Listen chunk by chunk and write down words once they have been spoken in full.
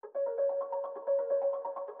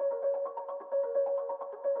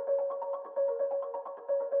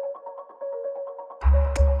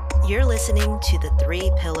You're listening to the Three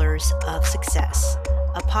Pillars of Success,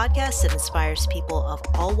 a podcast that inspires people of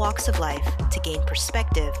all walks of life to gain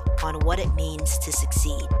perspective on what it means to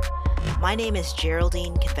succeed. My name is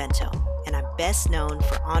Geraldine Convento, and I'm best known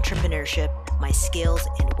for entrepreneurship, my skills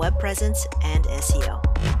in web presence, and SEO.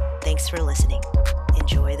 Thanks for listening.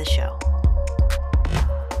 Enjoy the show.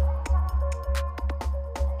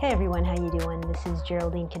 Hey everyone, how you doing? This is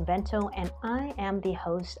Geraldine Convento, and I am the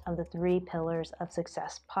host of the Three Pillars of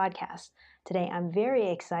Success podcast. Today, I'm very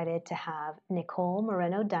excited to have Nicole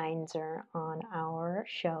Moreno-Deinzer on our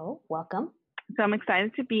show. Welcome. So I'm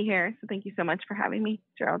excited to be here. So thank you so much for having me,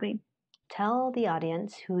 Geraldine. Tell the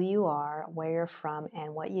audience who you are, where you're from,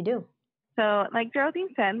 and what you do. So like Geraldine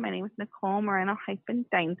said, my name is Nicole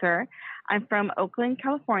Moreno-Deinzer. I'm from Oakland,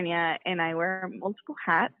 California, and I wear multiple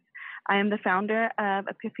hats. I am the founder of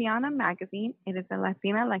Epiphania Magazine. It is a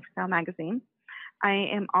Latina lifestyle magazine. I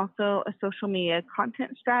am also a social media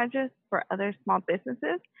content strategist for other small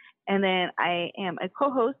businesses. And then I am a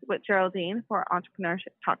co-host with Geraldine for an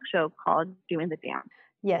entrepreneurship talk show called Doing the Damn.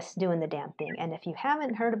 Yes, Doing the Damn Thing. And if you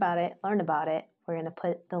haven't heard about it, learned about it, we're going to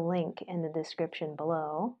put the link in the description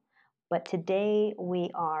below. But today we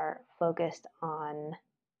are focused on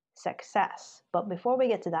success. But before we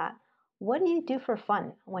get to that, what do you do for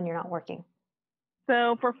fun when you're not working?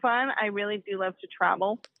 So for fun, I really do love to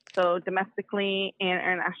travel. So domestically and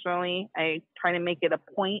internationally, I try to make it a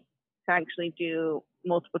point to actually do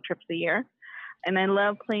multiple trips a year. And I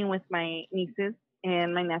love playing with my nieces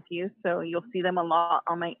and my nephews. So you'll see them a lot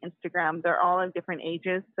on my Instagram. They're all of different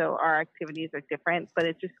ages, so our activities are different. But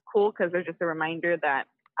it's just cool because they're just a reminder that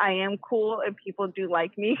I am cool and people do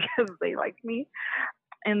like me because they like me.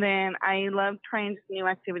 And then I love trying new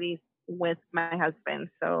activities with my husband.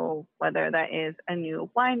 So whether that is a new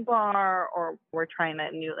wine bar or we're trying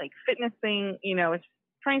a new like fitness thing, it's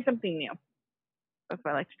trying something new. That's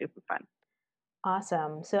what I like to do for fun.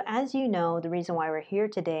 Awesome. So as you know, the reason why we're here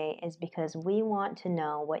today is because we want to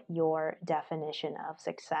know what your definition of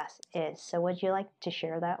success is. So would you like to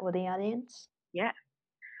share that with the audience? Yes.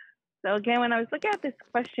 So again, when I was looking at this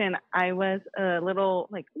question, I was a little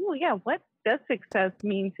like, oh yeah, what does success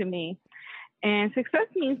mean to me? And success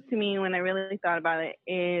means to me, when I really thought about it,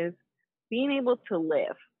 is being able to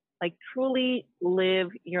live, like truly live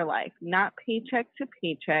your life, not paycheck to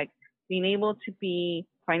paycheck, being able to be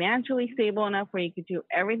financially stable enough where you could do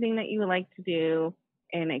everything that you would like to do,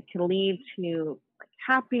 and it can lead to like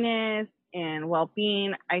happiness and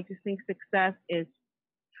well-being. I just think success is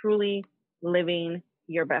truly living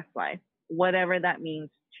your best life, whatever that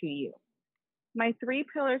means to you. My three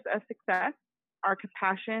pillars of success are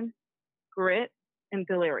compassion, grit, and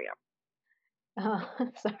delirium. Oh,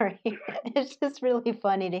 sorry. It's just really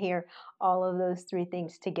funny to hear all of those three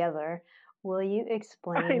things together. Will you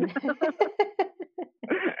explain?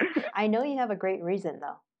 I know you have a great reason,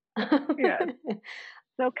 though. Yes.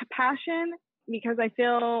 So compassion, because I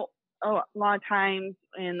feel a lot of times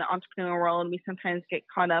in the entrepreneurial world, we sometimes get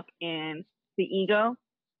caught up in the ego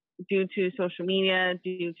due to social media,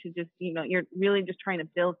 due to just, you're really just trying to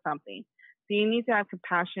build something. So you need to have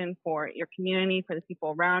compassion for your community, for the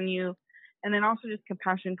people around you, and then also just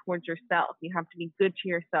compassion towards yourself. You have to be good to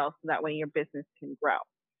yourself so that way your business can grow.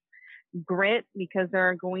 Grit, because there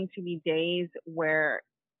are going to be days where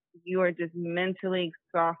you are just mentally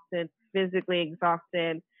exhausted, physically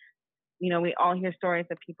exhausted. We all hear stories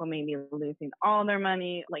of people maybe losing all their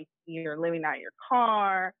money, like you're living out your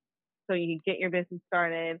car so you can get your business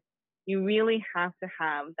started. You really have to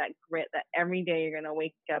have that grit that every day you're going to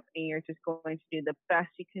wake up and you're just going to do the best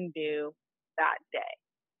you can do that day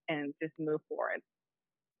and just move forward.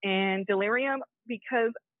 And delirium,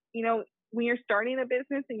 because, when you're starting a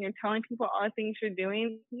business and you're telling people all the things you're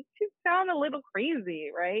doing, you can sound a little crazy,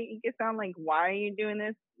 right? You can sound like, why are you doing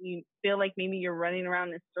this? You feel like maybe you're running around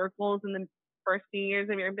in circles in the first few years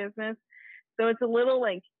of your business. So it's a little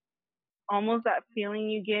like almost that feeling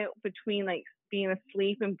you get between like being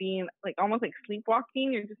asleep and being like almost like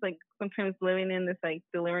sleepwalking. You're just like sometimes living in this like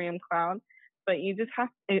delirium cloud, but you just have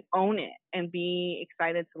to own it and be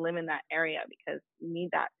excited to live in that area because you need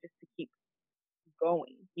that just to keep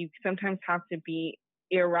going. You sometimes have to be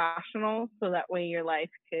irrational so that way your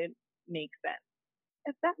life could make sense.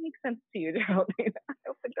 If that makes sense to you, Geraldine, I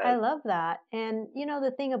hope it does. I love that. And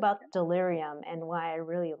the thing about delirium and why I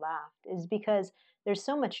really laughed is because there's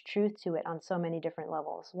so much truth to it on so many different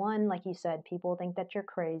levels. One, like you said, people think that you're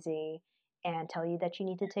crazy and tell you that you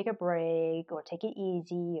need to take a break or take it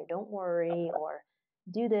easy or don't worry or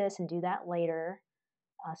do this and do that later.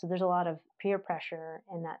 So there's a lot of peer pressure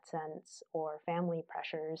in that sense or family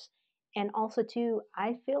pressures. And also, too,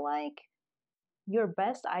 I feel like your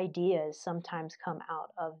best ideas sometimes come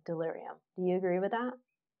out of delirium. Do you agree with that?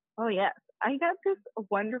 Oh, yes. I got this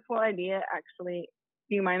wonderful idea, actually.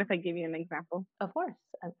 Do you mind if I give you an example? Of course.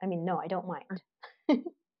 I mean, no, I don't mind.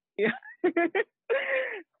 Yeah.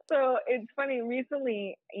 So it's funny.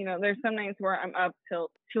 Recently, there's some nights where I'm up till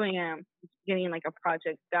 2 a.m. getting like a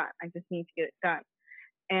project done. I just need to get it done.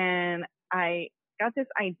 And I got this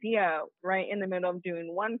idea right in the middle of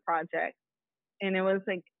doing one project. And it was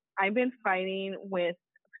like, I've been fighting with,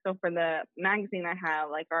 so for the magazine I have,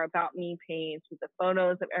 like our About Me page with the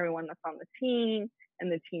photos of everyone that's on the team,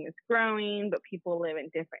 and the team is growing, but people live in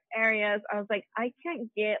different areas. I was like, I can't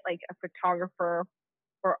get like a photographer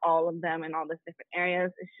for all of them in all these different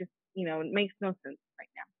areas. It's just, it makes no sense right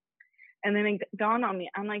now. And then it dawned on me,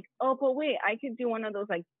 I'm like, oh, but wait, I could do one of those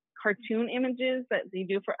like cartoon images that they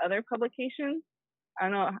do for other publications. I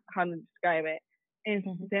don't know how to describe it. And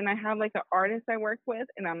then I have like an artist I work with,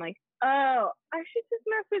 and I'm like, oh, I should just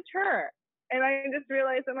message her. And I just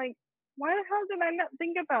realized, I'm like, why the hell did I not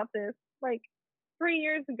think about this like 3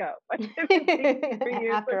 years ago? Like, it's been 3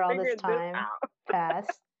 years to After all this figure this time out.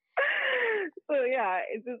 passed. So yeah,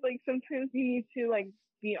 it's just like sometimes you need to like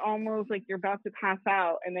be almost like you're about to pass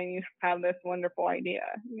out, and then you have this wonderful idea.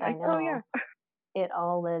 You're I like, oh yeah. know. It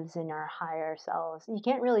all lives in our higher selves. You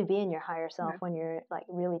can't really be in your higher Yeah. self when you're like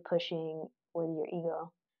really pushing with your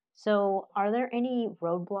ego. So, are there any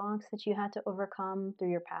roadblocks that you had to overcome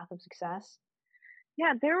through your path of success?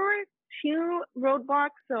 Yeah, there were two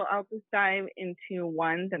roadblocks, so I'll just dive into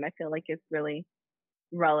one that I feel like is really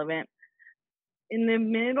relevant. In the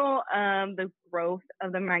middle of the growth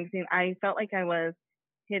of the magazine, I felt like I was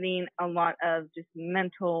hitting a lot of just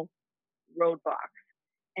mental roadblocks.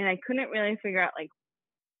 And I couldn't really figure out like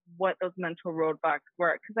what those mental roadblocks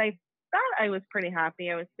were, because I thought I was pretty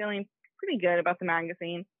happy. I was feeling pretty good about the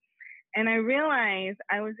magazine. And I realized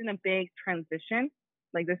I was in a big transition.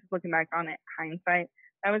 Like, this is looking back on it, hindsight.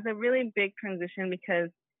 That was a really big transition because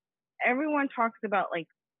everyone talks about like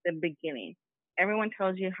the beginning. Everyone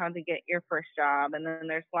tells you how to get your first job, and then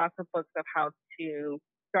there's lots of books of how to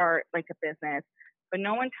start like a business. But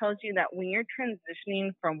no one tells you that when you're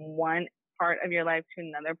transitioning from one part of your life to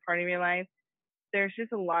another part of your life, there's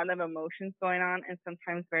just a lot of emotions going on, and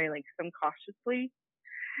sometimes very like subconsciously.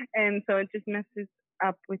 And so it just messes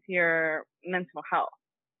up with your mental health.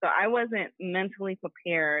 So I wasn't mentally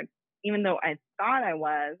prepared, even though I thought I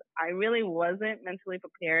was. I really wasn't mentally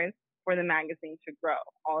prepared for the magazine to grow.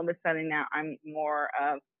 All of a sudden now I'm more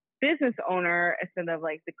of business owner instead of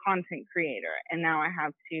like the content creator. And now I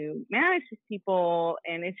have to manage these people,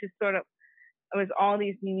 and it's just sort of, it was all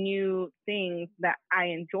these new things that I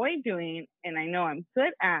enjoy doing and I know I'm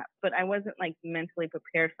good at, but I wasn't like mentally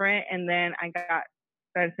prepared for it. And then I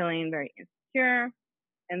started feeling very insecure,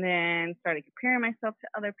 and then started comparing myself to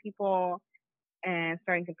other people, and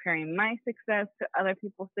started comparing my success to other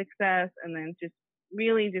people's success, and then just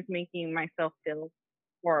really just making myself feel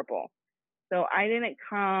horrible. So I didn't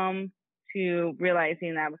come to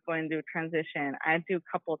realizing that I was going to do a transition. I had to do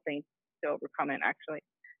a couple of things to overcome it, actually.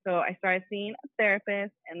 So I started seeing a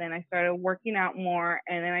therapist, and then I started working out more,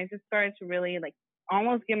 and then I just started to really like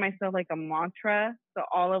almost give myself like a mantra. So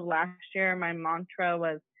all of last year, my mantra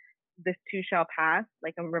was, this too shall pass,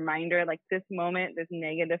 like a reminder, like this moment, this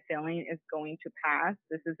negative feeling is going to pass.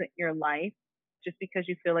 This isn't your life. Just because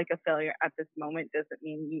you feel like a failure at this moment doesn't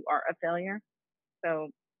mean you are a failure. So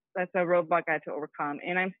that's a roadblock I had to overcome.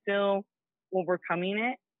 And I'm still overcoming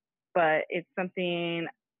it, but it's something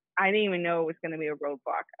I didn't even know it was going to be a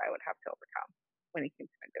roadblock I would have to overcome when it came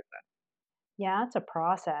to my business. Yeah, it's a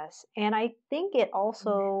process. And I think it Mhm.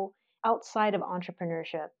 also, outside of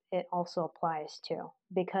entrepreneurship, it also applies too,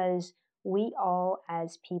 because we all,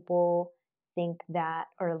 as people, think that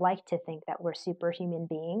or like to think that we're superhuman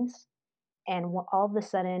beings. And all of a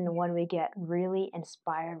sudden, when we get really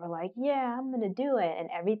inspired, we're like, yeah, I'm going to do it. And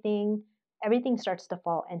everything starts to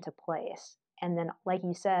fall into place. And then, like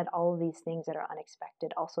you said, all of these things that are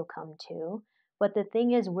unexpected also come too. But the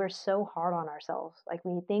thing is, we're so hard on ourselves. Like,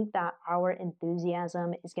 we think that our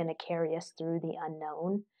enthusiasm is going to carry us through the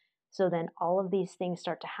unknown. So then all of these things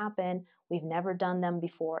start to happen. We've never done them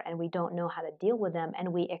before and we don't know how to deal with them.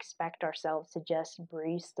 And we expect ourselves to just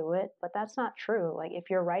breeze through it. But that's not true. Like, if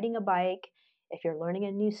you're riding a bike, if you're learning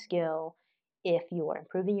a new skill, if you are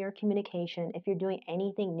improving your communication, if you're doing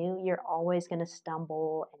anything new, you're always going to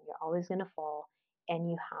stumble and you're always going to fall, and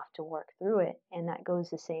you have to work through it. And that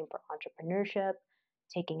goes the same for entrepreneurship,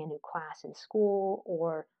 taking a new class in school,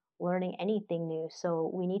 or learning anything new. So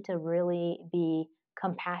we need to really be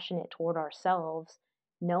compassionate toward ourselves,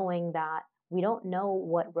 knowing that we don't know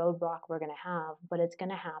what roadblock we're going to have, but it's going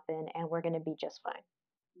to happen and we're going to be just fine.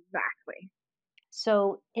 Exactly.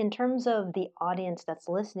 So, in terms of the audience that's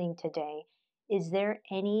listening today, is there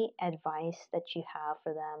any advice that you have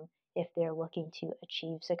for them if they're looking to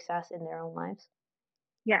achieve success in their own lives?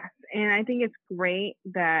 Yes, and I think it's great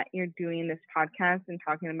that you're doing this podcast and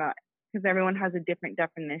talking about, because everyone has a different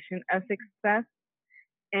definition of success.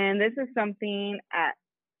 And this is something at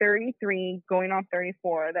 33, going on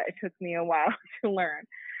 34, that it took me a while to learn,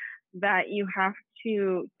 that you have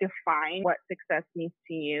to define what success means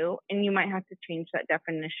to you. And you might have to change that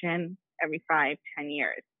definition every 5, 10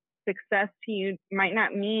 years. Success to you might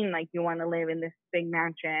not mean like you want to live in this big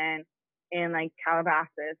mansion in like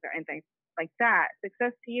Calabasas or anything like that.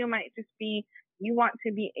 Success to you might just be you want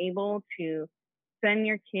to be able to send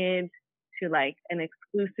your kids to like an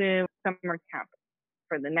exclusive summer camp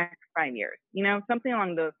for the next 5 years, something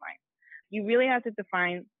along those lines. You really have to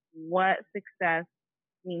define what success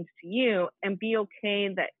means to you and be okay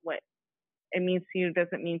that what it means to you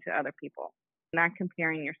doesn't mean to other people, not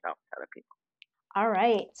comparing yourself to other people. All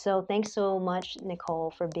right. So thanks so much,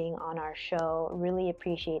 Nicole, for being on our show. Really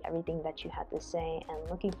appreciate everything that you had to say and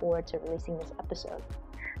looking forward to releasing this episode.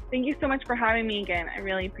 Thank you so much for having me again. I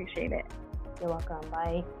really appreciate it. You're welcome.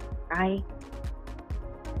 Bye. Bye.